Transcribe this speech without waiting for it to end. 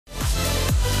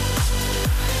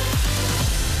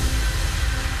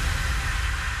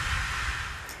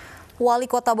Wali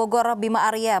Kota Bogor Bima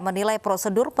Arya menilai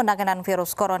prosedur penanganan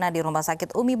virus corona di Rumah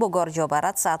Sakit Umi Bogor, Jawa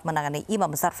Barat saat menangani Imam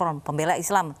Besar Front Pembela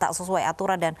Islam tak sesuai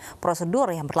aturan dan prosedur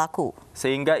yang berlaku.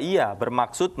 Sehingga ia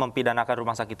bermaksud mempidanakan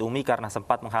Rumah Sakit Umi karena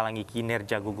sempat menghalangi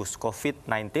kinerja gugus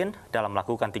COVID-19 dalam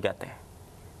melakukan 3T.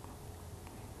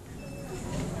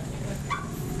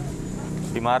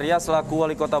 Bima Arya selaku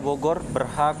Wali Kota Bogor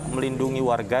berhak melindungi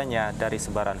warganya dari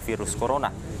sebaran virus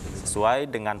corona sesuai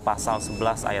dengan pasal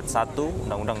 11 ayat 1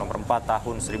 Undang-Undang Nomor 4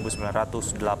 Tahun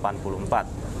 1984.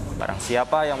 Barang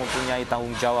siapa yang mempunyai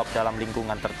tanggung jawab dalam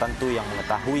lingkungan tertentu yang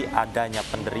mengetahui adanya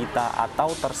penderita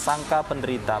atau tersangka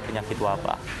penderita penyakit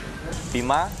wabah.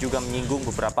 Bima juga menyinggung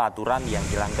beberapa aturan yang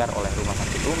dilanggar oleh Rumah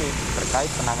Sakit Umi terkait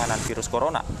penanganan virus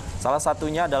corona. Salah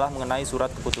satunya adalah mengenai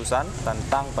surat keputusan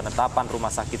tentang penetapan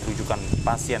rumah sakit rujukan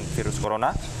pasien virus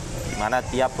corona, di mana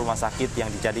tiap rumah sakit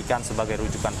yang dijadikan sebagai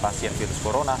rujukan pasien virus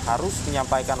corona harus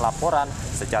menyampaikan laporan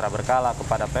secara berkala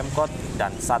kepada Pemkot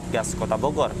dan Satgas Kota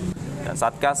Bogor. Dan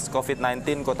Satgas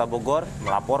COVID-19 Kota Bogor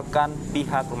melaporkan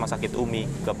pihak Rumah Sakit Umi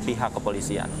ke pihak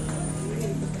kepolisian.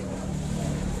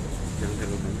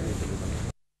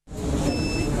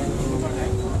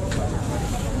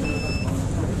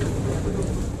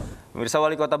 Pemirsa,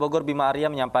 Wali Kota Bogor Bima Arya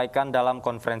menyampaikan dalam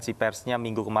konferensi persnya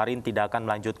minggu kemarin tidak akan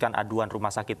melanjutkan aduan Rumah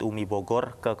Sakit Umi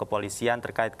Bogor ke kepolisian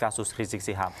terkait kasus Rizik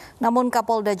Syihab. Namun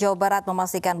Kapolda Jawa Barat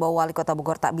memastikan bahwa Wali Kota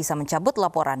Bogor tak bisa mencabut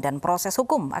laporan dan proses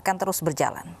hukum akan terus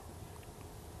berjalan.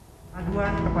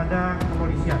 Aduan kepada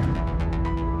kepolisian.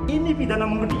 Ini pidana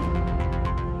murni.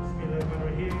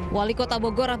 Wali Kota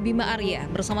Bogor Bima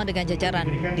Arya bersama dengan jajaran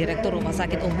Direktur Rumah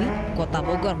Sakit Umi Kota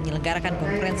Bogor menyelenggarakan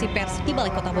konferensi pers di Balai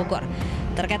Kota Bogor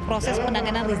terkait proses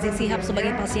penanganan Rizik Syihab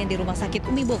sebagai pasien di Rumah Sakit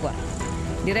Umi Bogor.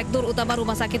 Direktur Utama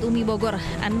Rumah Sakit Umi Bogor,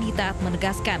 Andi Taat,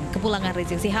 menegaskan kepulangan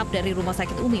Rizik Syihab dari Rumah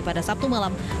Sakit Umi pada Sabtu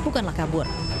malam bukanlah kabur,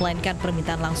 melainkan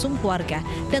permintaan langsung keluarga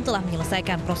dan telah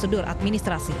menyelesaikan prosedur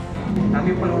administrasi.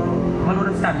 Kami perlu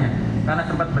meluruskannya karena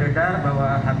sempat beredar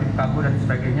bahwa Habib kabur dan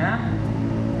sebagainya.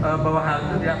 Bahwa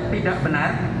hal itu tidak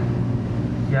benar,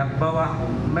 ya, bahwa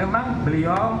memang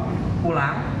beliau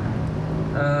pulang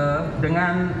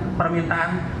dengan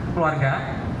permintaan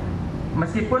keluarga,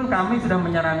 meskipun kami sudah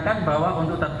menyarankan bahwa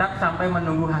untuk tetap sampai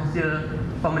menunggu hasil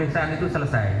pemeriksaan itu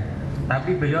selesai,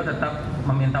 tapi beliau tetap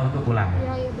meminta untuk pulang.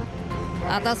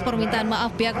 Atas permintaan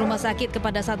maaf pihak rumah sakit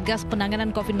kepada Satgas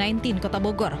Penanganan COVID-19 Kota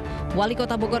Bogor, Wali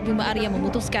Kota Bogor Bima Arya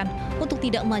memutuskan untuk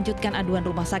tidak melanjutkan aduan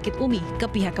Rumah Sakit Umi ke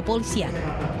pihak kepolisian.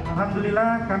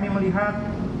 Alhamdulillah kami melihat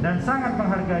dan sangat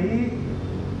menghargai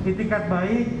itikat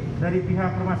baik dari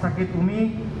pihak Rumah Sakit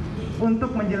Umi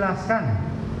untuk menjelaskan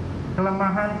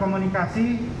kelemahan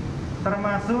komunikasi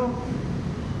termasuk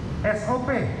SOP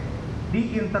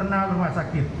di internal rumah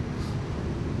sakit.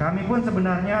 Kami pun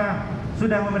sebenarnya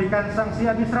sudah memberikan sanksi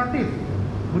administratif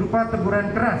berupa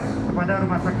teguran keras kepada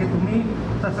Rumah Sakit Umi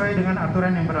sesuai dengan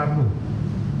aturan yang berlaku.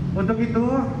 Untuk itu,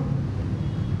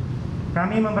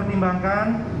 kami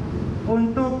mempertimbangkan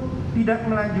untuk tidak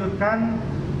melanjutkan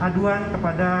aduan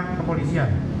kepada kepolisian.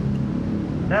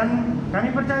 Dan kami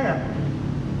percaya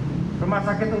Rumah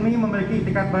Sakit Umi memiliki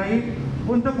itikat baik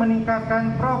untuk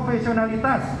meningkatkan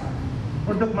profesionalitas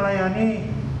untuk melayani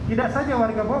tidak saja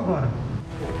warga Bogor.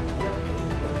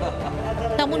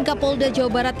 Namun Kapolda Jawa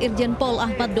Barat Irjen Pol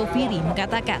Ahmad Doviri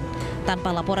mengatakan,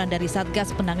 tanpa laporan dari Satgas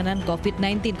Penanganan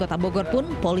COVID-19 Kota Bogor pun,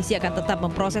 polisi akan tetap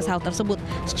memproses hal tersebut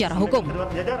secara hukum.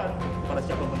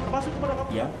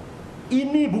 Ya,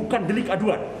 ini bukan delik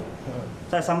aduan.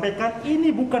 Saya sampaikan,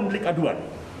 ini bukan delik aduan.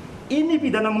 Ini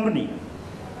pidana murni.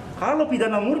 Kalau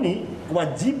pidana murni,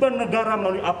 kewajiban negara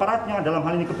melalui aparatnya dalam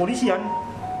hal ini kepolisian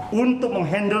untuk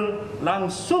menghandle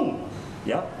langsung,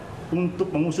 ya,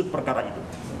 untuk mengusut perkara itu.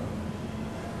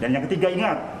 Dan yang ketiga,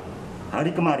 ingat,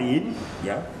 hari kemarin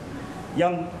ya,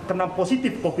 yang kena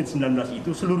positif COVID-19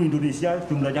 itu seluruh Indonesia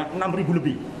jumlahnya 6.000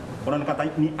 lebih. Orang kata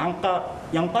ini angka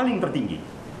yang paling tertinggi.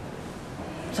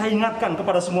 Saya ingatkan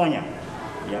kepada semuanya,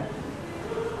 ya,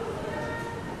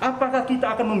 apakah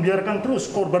kita akan membiarkan terus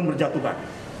korban berjatuhan?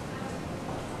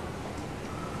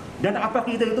 Dan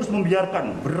apakah kita terus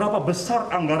membiarkan berapa besar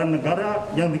anggaran negara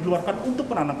yang dikeluarkan untuk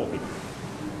penanganan COVID?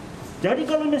 Jadi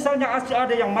kalau misalnya masih ada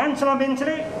yang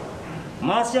mencela-mencela,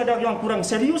 masih ada yang kurang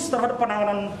serius terhadap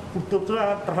penanganan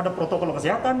terhadap protokol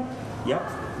kesehatan, ya,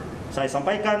 saya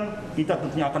sampaikan kita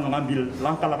tentunya akan mengambil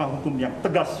langkah-langkah hukum yang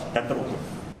tegas dan terukur.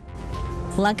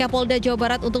 Langkah Polda Jawa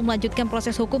Barat untuk melanjutkan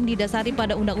proses hukum didasari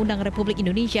pada Undang-Undang Republik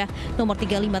Indonesia Nomor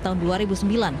 35 Tahun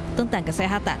 2009 tentang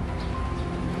kesehatan.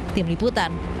 Tim Liputan,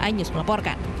 iNews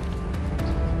melaporkan.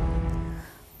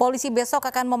 Polisi besok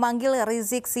akan memanggil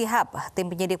Rizik Syihab.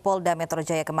 Tim penyidik Polda Metro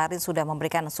Jaya kemarin sudah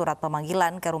memberikan surat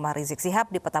pemanggilan ke rumah Rizik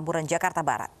Syihab di Petamburan, Jakarta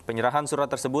Barat. Penyerahan surat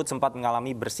tersebut sempat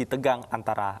mengalami bersih tegang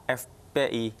antara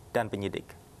FPI dan penyidik.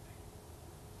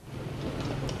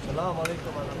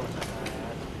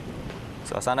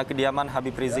 Suasana kediaman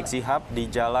Habib Rizik Syihab di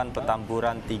Jalan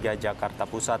Petamburan 3 Jakarta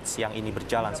Pusat siang ini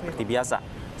berjalan seperti biasa.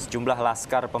 Sejumlah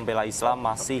laskar pembela Islam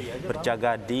masih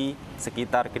berjaga di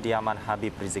sekitar kediaman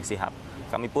Habib Rizik Syihab.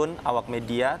 Kami pun awak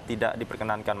media tidak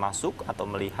diperkenankan masuk atau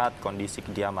melihat kondisi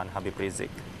kediaman Habib Rizik.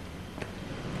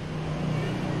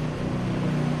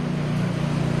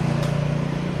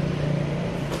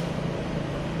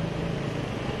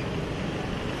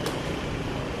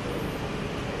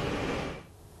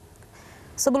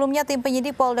 Sebelumnya, tim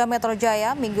penyidik Polda Metro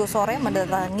Jaya Minggu sore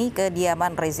mendatangi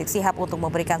kediaman Rizik Syihab untuk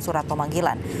memberikan surat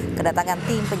pemanggilan. Kedatangan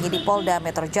tim penyidik Polda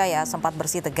Metro Jaya sempat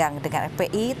bersih tegang dengan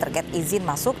FPI terkait izin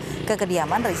masuk ke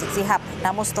kediaman Rizik Syihab.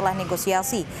 Namun setelah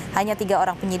negosiasi, hanya 3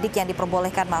 orang penyidik yang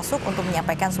diperbolehkan masuk untuk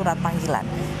menyampaikan surat panggilan.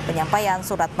 Penyampaian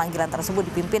surat panggilan tersebut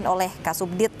dipimpin oleh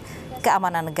Kasubdit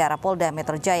Keamanan Negara Polda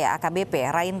Metro Jaya AKBP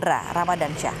Raindra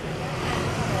Ramadansyah.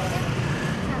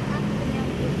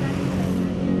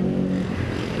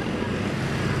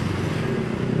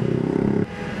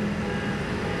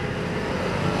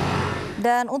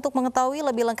 Dan untuk mengetahui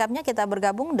lebih lengkapnya kita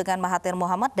bergabung dengan Mahathir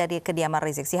Muhammad dari kediaman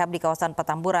Rizik Syihab di kawasan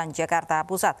Petamburan, Jakarta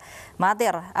Pusat.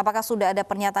 Mahathir, apakah sudah ada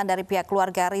pernyataan dari pihak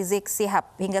keluarga Rizik Syihab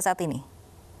hingga saat ini?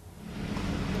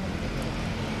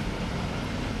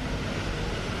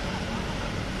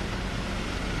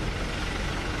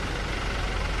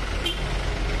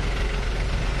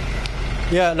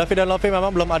 Ya, Davi dan Lovi, memang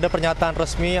belum ada pernyataan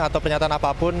resmi atau pernyataan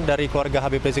apapun dari keluarga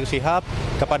Habib Rizik Syihab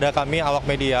kepada kami awak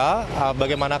media.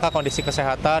 Bagaimanakah kondisi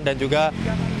kesehatan dan juga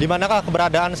di manakah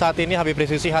keberadaan saat ini Habib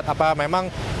Rizik Syihab? Apa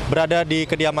memang berada di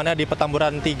kediamannya di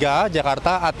Petamburan 3,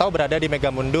 Jakarta, atau berada di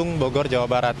Megamendung, Bogor, Jawa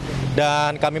Barat?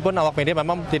 Dan kami pun awak media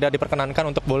memang tidak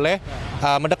diperkenankan untuk boleh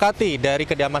mendekati dari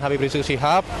kediaman Habib Rizik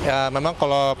Syihab. Memang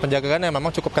kalau penjagaannya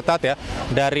memang cukup ketat ya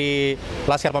dari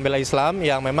Laskar Pembela Islam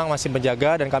yang memang masih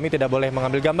menjaga, dan kami tidak boleh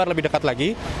mengambil gambar lebih dekat lagi.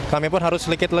 Kami pun harus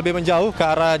sedikit lebih menjauh ke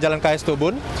arah Jalan KS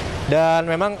Tubun. Dan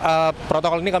memang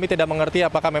protokol ini kami tidak mengerti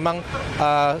apakah memang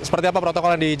seperti apa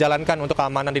protokol yang dijalankan untuk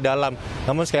keamanan di dalam.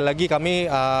 Namun sekali lagi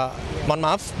kami mohon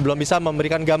maaf belum bisa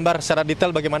memberikan gambar secara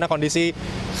detail bagaimana kondisi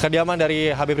kediaman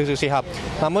dari Habib Rizik Syihab.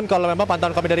 Namun kalau memang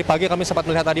pantauan kami dari pagi, kami sempat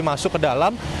melihat tadi masuk ke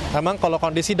dalam. Memang kalau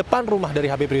kondisi depan rumah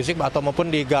dari Habib Rizik atau maupun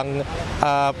di gang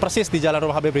persis di jalan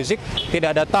rumah Habib Rizik,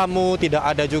 tidak ada tamu, tidak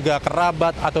ada juga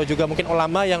kerabat atau juga mungkin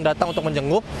ulama yang datang untuk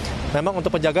menjenguk. Memang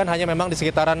untuk penjagaan hanya memang di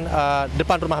sekitaran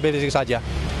depan rumah Habib Rizik saja.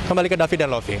 Kembali ke Davi dan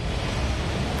Lovi.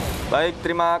 Baik,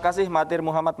 terima kasih Mahathir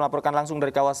Muhammad melaporkan langsung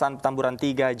dari kawasan Petamburan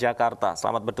 3, Jakarta.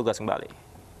 Selamat bertugas kembali.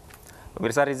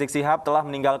 Pemirsa, Rizik Syihab telah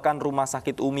meninggalkan Rumah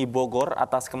Sakit Umi Bogor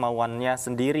atas kemauannya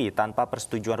sendiri tanpa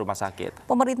persetujuan rumah sakit.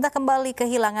 Pemerintah kembali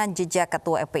kehilangan jejak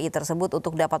ketua FPI tersebut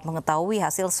untuk dapat mengetahui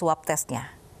hasil swab tesnya.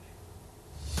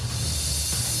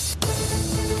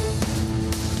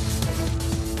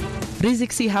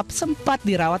 Rizik Syihab sempat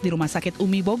dirawat di Rumah Sakit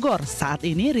Umi Bogor. Saat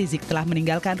ini Rizik telah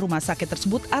meninggalkan rumah sakit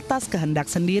tersebut atas kehendak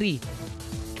sendiri.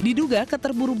 Diduga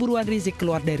keterburu-buruan Rizik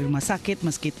keluar dari rumah sakit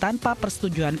meski tanpa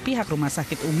persetujuan pihak Rumah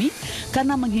Sakit Umi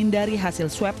karena menghindari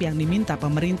hasil swab yang diminta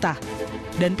pemerintah.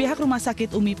 Dan pihak Rumah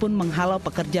Sakit Umi pun menghalau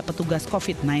pekerja petugas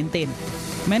COVID-19.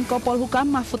 Menko Polhukam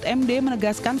Mahfud MD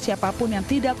menegaskan siapapun yang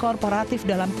tidak kooperatif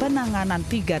dalam penanganan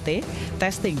 3T,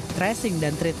 testing, tracing,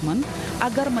 dan treatment,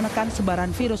 agar menekan sebaran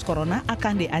virus corona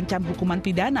akan diancam hukuman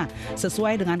pidana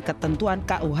sesuai dengan ketentuan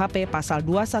KUHP pasal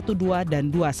 212 dan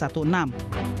 216.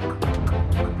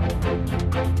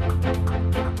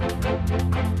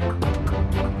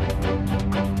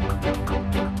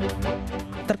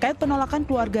 Terkait penolakan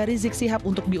keluarga Rizik Syihab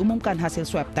untuk diumumkan hasil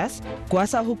swab test,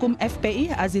 kuasa hukum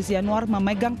FPI Aziz Yanuar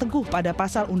memegang teguh pada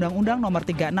pasal Undang-Undang Nomor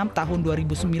 36 Tahun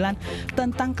 2009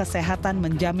 tentang kesehatan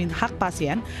menjamin hak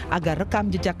pasien agar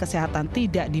rekam jejak kesehatan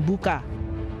tidak dibuka.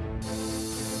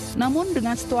 Namun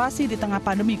dengan situasi di tengah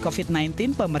pandemi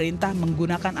COVID-19, pemerintah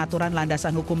menggunakan aturan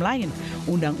landasan hukum lain,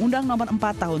 Undang-Undang Nomor 4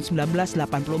 Tahun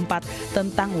 1984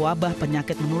 tentang wabah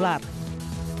penyakit menular.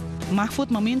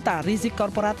 Mahfud meminta Rizik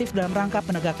kooperatif dalam rangka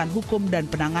penegakan hukum dan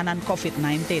penanganan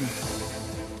COVID-19.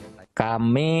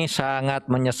 Kami sangat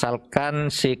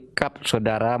menyesalkan sikap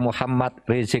saudara Muhammad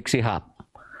Rizik Syihab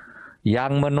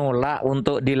yang menolak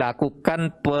untuk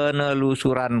dilakukan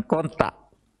penelusuran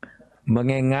kontak,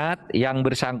 mengingat yang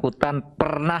bersangkutan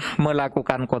pernah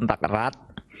melakukan kontak erat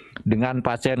dengan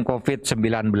pasien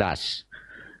COVID-19.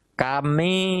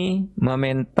 Kami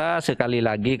meminta sekali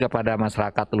lagi kepada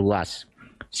masyarakat luas,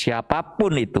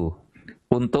 siapapun itu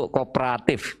untuk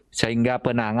kooperatif sehingga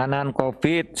penanganan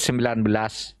COVID-19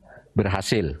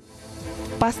 berhasil.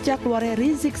 Pasca keluarnya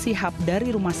Rizik Syihab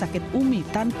dari Rumah Sakit UMI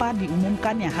tanpa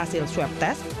diumumkannya hasil swab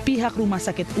test, pihak Rumah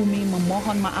Sakit UMI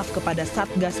memohon maaf kepada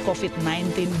Satgas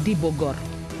COVID-19 di Bogor.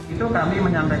 Itu kami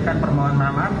menyampaikan permohonan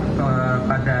maaf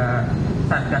kepada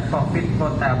Satgas COVID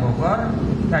Kota Bogor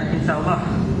dan insya Allah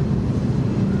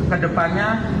kedepannya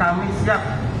kami siap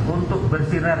untuk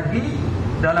bersinergi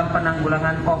dalam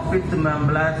penanggulangan COVID-19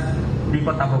 di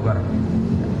Kota Bogor.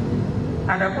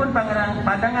 Adapun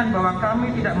pandangan bahwa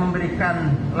kami tidak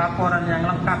memberikan laporan yang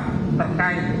lengkap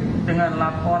terkait dengan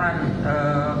laporan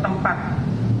tempat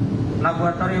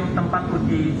laboratorium tempat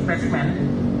uji spesimen,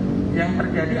 yang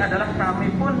terjadi adalah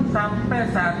kami pun sampai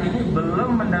saat ini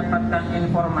belum mendapatkan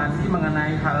informasi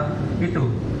mengenai hal itu.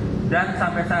 Dan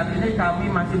sampai saat ini kami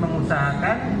masih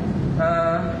mengusahakan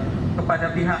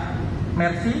kepada pihak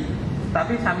Mercy,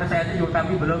 tapi sampai saat ini juga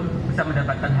kami belum bisa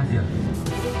mendapatkan hasil.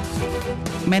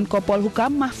 Menko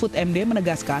Polhukam Mahfud MD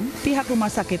menegaskan pihak Rumah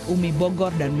Sakit UMI Bogor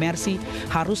dan Mercy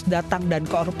harus datang dan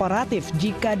kooperatif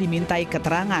jika dimintai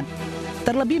keterangan.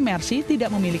 Terlebih Mercy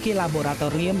tidak memiliki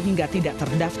laboratorium hingga tidak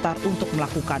terdaftar untuk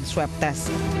melakukan swab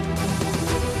test.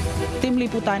 Tim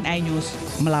Liputan iNews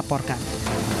melaporkan.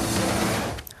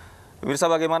 Pemirsa,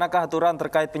 bagaimanakah aturan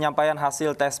terkait penyampaian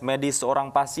hasil tes medis seorang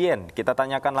pasien? Kita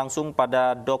tanyakan langsung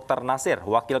pada Dr. Nasir,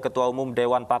 Wakil Ketua Umum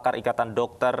Dewan Pakar Ikatan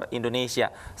Dokter Indonesia.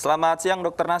 Selamat siang,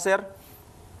 Dr. Nasir.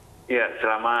 Ya,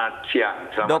 selamat siang.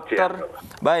 Dokter,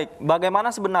 baik. Bagaimana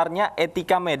sebenarnya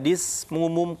etika medis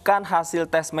mengumumkan hasil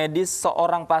tes medis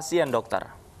seorang pasien, dokter?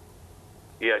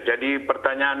 Ya, jadi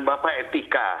pertanyaan Bapak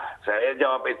etika. Saya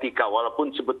jawab etika, walaupun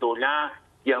sebetulnya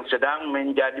yang sedang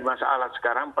menjadi masalah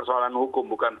sekarang persoalan hukum,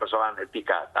 bukan persoalan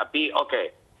etika. Tapi oke,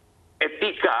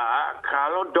 etika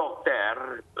kalau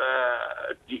dokter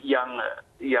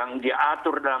yang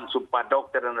diatur dalam Sumpah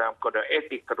Dokter dan dalam Kode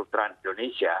Etik Kedokteran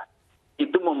Indonesia,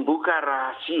 itu membuka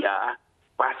rahasia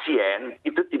pasien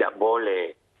itu tidak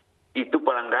boleh. Itu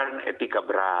pelanggaran etika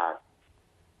berat.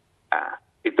 Nah,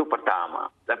 itu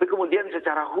pertama. Tapi kemudian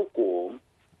secara hukum,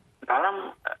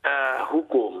 dalam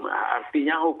hukum,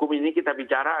 artinya hukum ini kita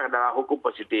bicara adalah hukum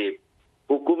positif.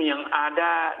 Hukum yang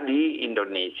ada di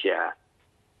Indonesia.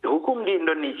 Hukum di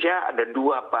Indonesia ada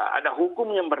dua, Pak. Ada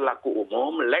hukum yang berlaku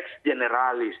umum, lex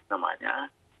generalis namanya.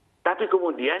 Tapi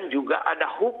kemudian juga ada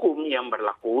hukum yang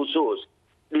berlaku khusus,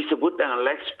 disebut dengan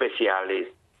lex specialis.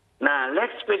 Nah,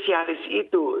 lex specialis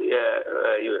itu,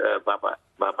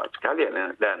 Bapak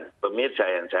sekalian dan pemirsa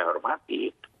yang saya hormati,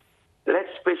 lex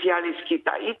specialis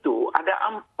kita itu ada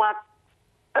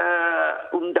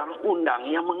 4 undang-undang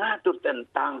yang mengatur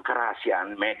tentang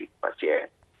kerahasiaan medik pasien.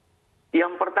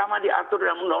 Yang pertama diatur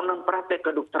dalam Undang-Undang Praktek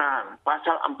Kedokteran,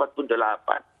 pasal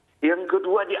 48. Yang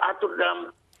kedua diatur dalam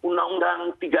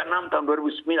Undang-Undang 36 tahun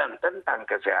 2009 tentang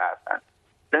kesehatan.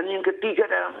 Dan yang ketiga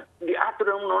diatur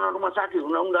dalam Undang-Undang Rumah Sakit,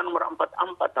 Undang-Undang nomor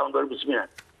 44 tahun 2009.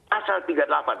 Pasal 38,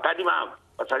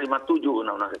 pasal 57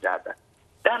 Undang-Undang Kesehatan.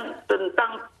 Dan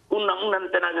tentang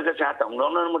Undang-Undang Tenaga Kesehatan,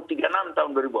 Undang-Undang nomor 36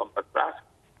 tahun 2014,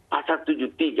 pasal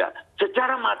 73.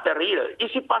 Secara material,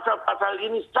 isi pasal-pasal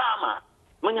ini sama.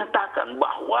 Menyatakan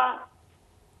bahwa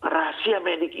rahasia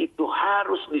medik itu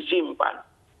harus disimpan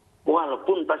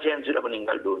walaupun pasien sudah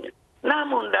meninggal dunia.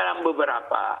 Namun dalam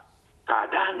beberapa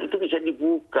keadaan itu bisa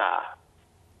dibuka.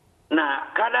 Nah,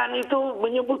 keadaan itu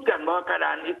menyebutkan bahwa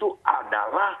keadaan itu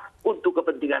adalah untuk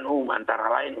kepentingan umum, antara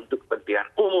lain untuk kepentingan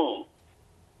umum.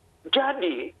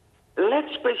 Jadi, lex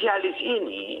spesialis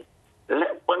ini,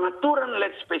 pengaturan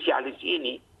lex spesialis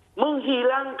ini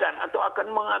menghilangkan atau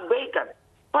akan mengabaikan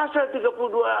pasal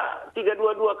 322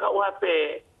 KUHP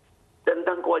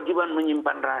tentang kewajiban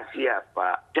menyimpan rahasia,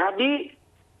 Pak. Jadi,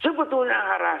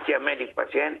 sebetulnya rahasia medik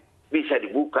pasien bisa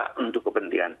dibuka untuk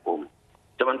kepentingan umum.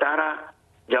 Sementara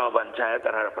jawaban saya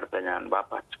terhadap pertanyaan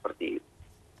Bapak seperti itu.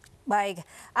 Baik,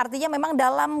 artinya memang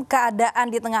dalam keadaan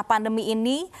di tengah pandemi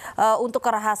ini untuk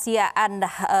kerahasiaan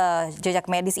jejak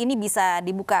medis ini bisa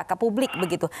dibuka ke publik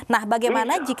begitu. Nah,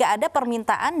 bagaimana jika ada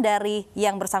permintaan dari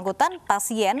yang bersangkutan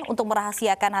pasien untuk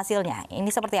merahasiakan hasilnya? Ini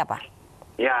seperti apa?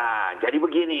 Ya, jadi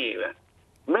begini.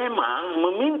 Memang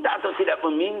meminta atau tidak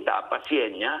meminta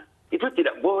pasiennya itu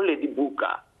tidak boleh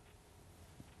dibuka.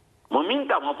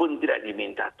 Meminta maupun tidak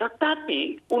diminta.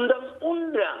 Tetapi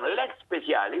undang-undang lex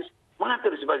spesialis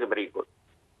mengatur sebagai berikut.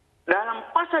 Dalam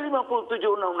pasal 57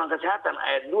 Undang-Undang Kesehatan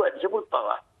ayat 2 disebut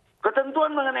bahwa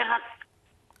ketentuan mengenai hak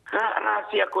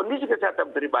rahasia kondisi kesehatan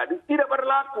pribadi tidak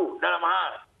berlaku dalam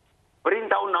hal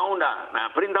perintah undang-undang. Nah,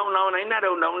 perintah undang-undang ini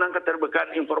ada undang-undang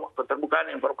keterbukaan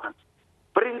informasi,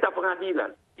 perintah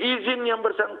pengadilan, izin yang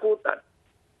bersangkutan,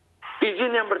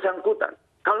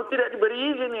 Kalau tidak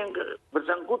diberi izin yang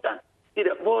bersangkutan,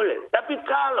 tidak boleh. Tapi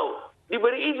kalau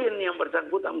diberi izin yang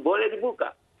bersangkutan, boleh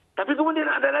dibuka. Tapi kemudian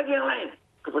ada lagi yang lain,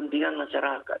 kepentingan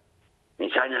masyarakat.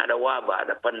 Misalnya ada wabah,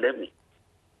 ada pandemi.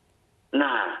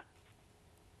 Nah,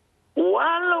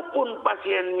 walaupun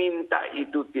pasien minta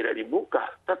itu tidak dibuka,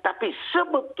 tetapi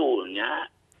sebetulnya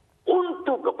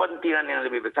untuk kepentingan yang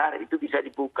lebih besar itu bisa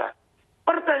dibuka.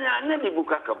 Pertanyaannya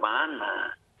dibuka ke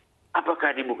mana?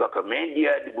 Apakah dibuka ke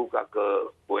media, dibuka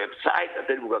ke website,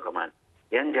 atau dibuka ke mana?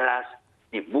 Yang jelas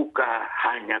dibuka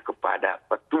hanya kepada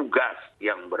petugas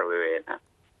yang berwenang.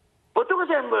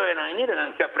 Petugas yang berwenang ini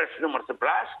dengan Kepres nomor 11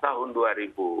 tahun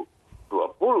 2020,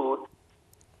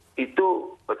 itu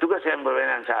petugas yang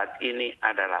berwenang saat ini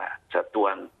adalah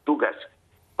Satuan Tugas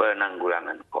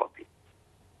Penanggulangan COVID.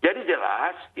 Jadi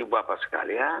jelas, Ibu Bapak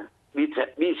sekalian,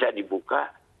 bisa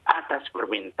dibuka atas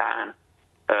permintaan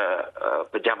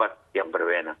pejabat yang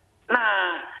berwenang.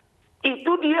 Nah,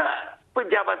 itu dia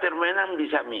pejabat yang berwenang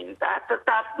bisa minta,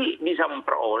 tetapi bisa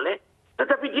memperoleh,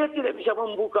 tetapi dia tidak bisa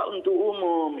membuka untuk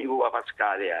umum, Ibu Bapak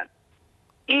sekalian.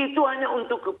 Itu hanya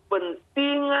untuk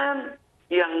kepentingan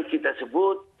yang kita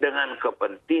sebut dengan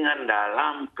kepentingan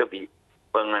dalam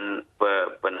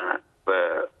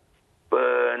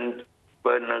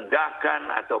penegakan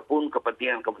ataupun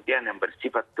kepentingan yang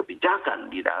bersifat kebijakan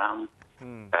di dalam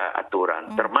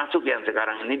aturan, termasuk yang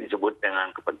sekarang ini disebut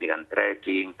dengan kepentingan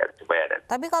tracking dan supaya.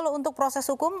 Tapi kalau untuk proses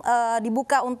hukum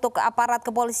dibuka untuk aparat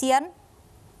kepolisian?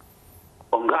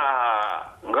 Oh,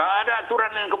 enggak ada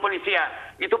aturan yang kepolisian.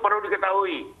 Itu perlu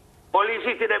diketahui.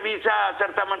 Polisi tidak bisa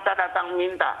serta-merta datang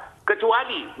minta,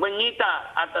 kecuali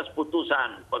menyita atas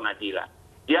putusan pengadilan.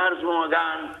 Dia harus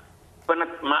memegang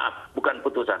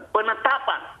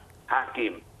penetapan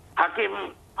hakim.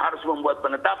 Hakim harus membuat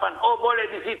penetapan, oh boleh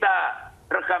disita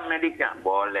rekam mediknya,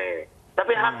 boleh.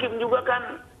 Tapi hakim juga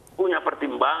kan punya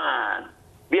pertimbangan.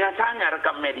 Biasanya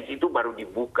rekam medik itu baru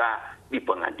dibuka di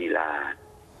pengadilan.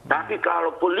 Tapi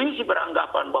kalau polisi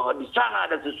beranggapan bahwa di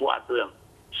sana ada sesuatu yang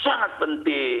sangat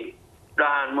penting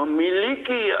dan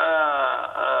memiliki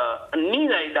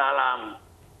nilai dalam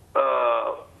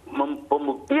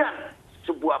pembuktian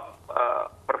sebuah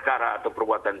perkara atau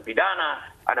perbuatan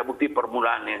pidana, ada bukti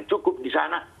permulaan yang cukup di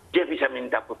sana, dia bisa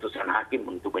minta putusan hakim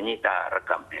untuk menyita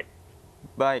rekam medik.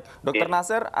 Baik, Dr.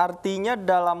 Nasir, artinya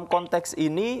dalam konteks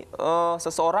ini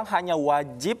seseorang hanya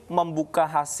wajib membuka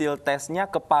hasil tesnya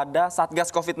kepada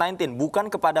Satgas COVID-19, bukan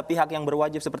kepada pihak yang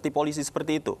berwajib seperti polisi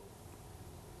seperti itu?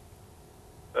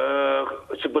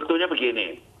 Sebetulnya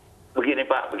begini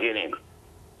Pak, begini.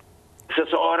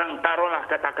 Seseorang, taruhlah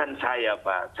katakan saya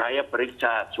Pak, saya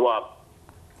periksa swab.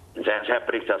 Saya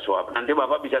periksa swab, nanti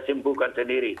Bapak bisa simpulkan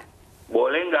sendiri.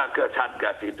 Boleh nggak ke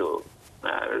Satgas itu?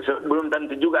 Nah, belum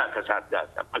tentu juga ke Satgas.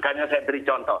 Makanya saya beri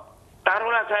contoh.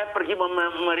 Taruhlah saya pergi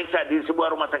memeriksa di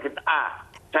sebuah rumah sakit A.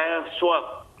 Saya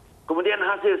swab. Kemudian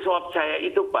hasil swab saya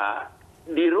itu Pak,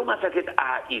 di rumah sakit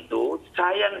A itu,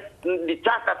 saya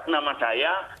dicatat nama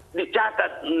saya,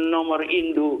 dicatat nomor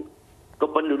induk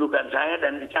kependudukan saya,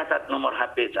 dan dicatat nomor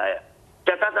HP saya.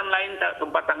 Catatan lain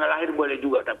tempat tanggal lahir boleh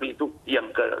juga, tapi itu yang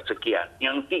kesekian.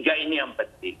 Yang 3 ini yang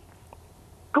penting.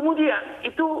 Kemudian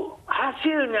itu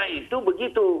hasilnya itu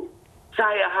begitu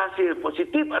saya hasil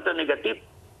positif atau negatif,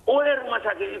 oleh rumah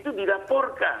sakit itu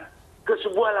dilaporkan ke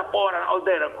sebuah laporan all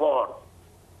the record.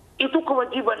 Itu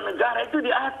kewajiban negara, itu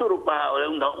diatur Pak oleh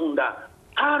undang-undang.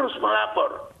 Harus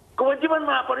melapor. Kewajiban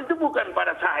melapor itu bukan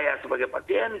pada saya sebagai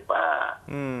pasien Pak.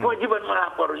 Kewajiban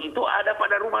melapor itu ada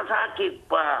pada rumah sakit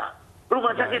Pak.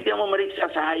 Rumah sakit yang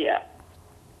memeriksa saya.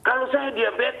 Kalau saya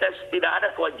diabetes tidak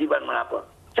ada kewajiban melapor.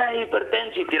 Saya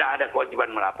hipertensi tidak ada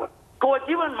kewajiban melapor.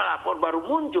 Kewajiban melapor baru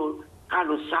muncul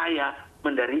kalau saya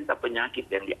menderita penyakit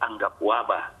yang dianggap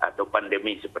wabah atau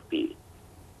pandemi seperti ini.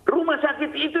 Rumah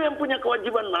sakit itu yang punya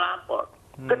kewajiban melapor.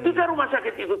 Ketika rumah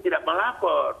sakit itu tidak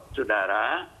melapor,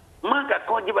 saudara, maka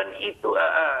kewajiban itu,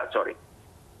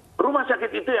 rumah sakit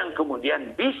itu yang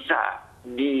kemudian bisa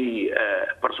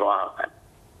dipersoalkan.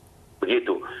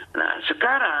 Begitu. Nah,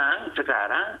 sekarang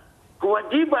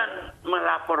kewajiban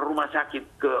melapor rumah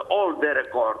sakit ke all the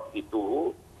record itu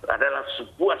adalah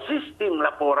sebuah sistem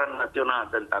laporan nasional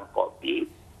tentang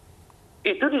COVID.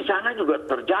 Itu di sana juga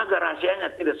terjaga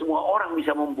rahasianya, tidak semua orang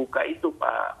bisa membuka itu,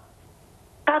 Pak.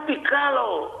 Tapi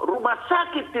kalau rumah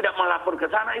sakit tidak melapor ke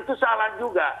sana, itu salah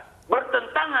juga.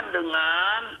 Bertentangan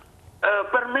dengan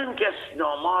Permenkes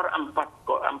nomor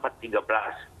 413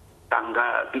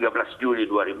 tanggal 13 Juli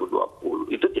 2020.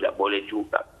 Itu tidak boleh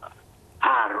juga.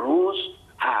 Harus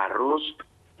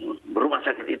rumah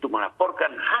sakit itu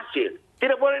melaporkan hasil.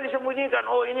 Tidak boleh disembunyikan,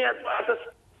 oh ini atas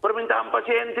permintaan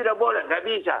pasien, tidak boleh, nggak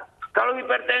bisa. Kalau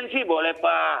hipertensi boleh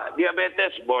Pak,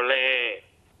 diabetes boleh,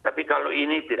 Tapi kalau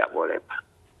ini tidak boleh, Pak.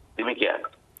 Demikian.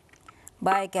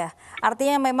 Baik ya,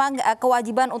 artinya memang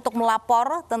kewajiban untuk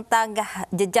melapor tentang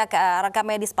jejak rekam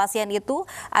medis pasien itu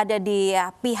ada di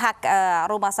pihak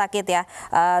rumah sakit ya,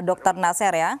 Dokter Nasir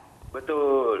ya?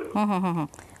 Betul.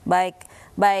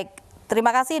 Baik. Terima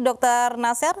kasih Dokter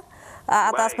Nasir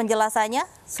atas penjelasannya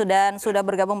sudah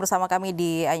bergabung bersama kami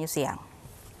di Ayu Siang.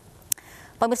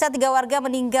 Pemirsa, 3 warga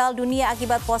meninggal dunia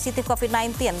akibat positif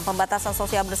COVID-19. Pembatasan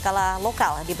sosial berskala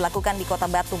lokal diberlakukan di Kota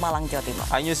Batu, Malang, Jawa Timur.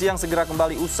 Ayu Siang segera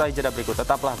kembali usai jeda berikut.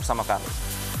 Tetaplah bersama kami.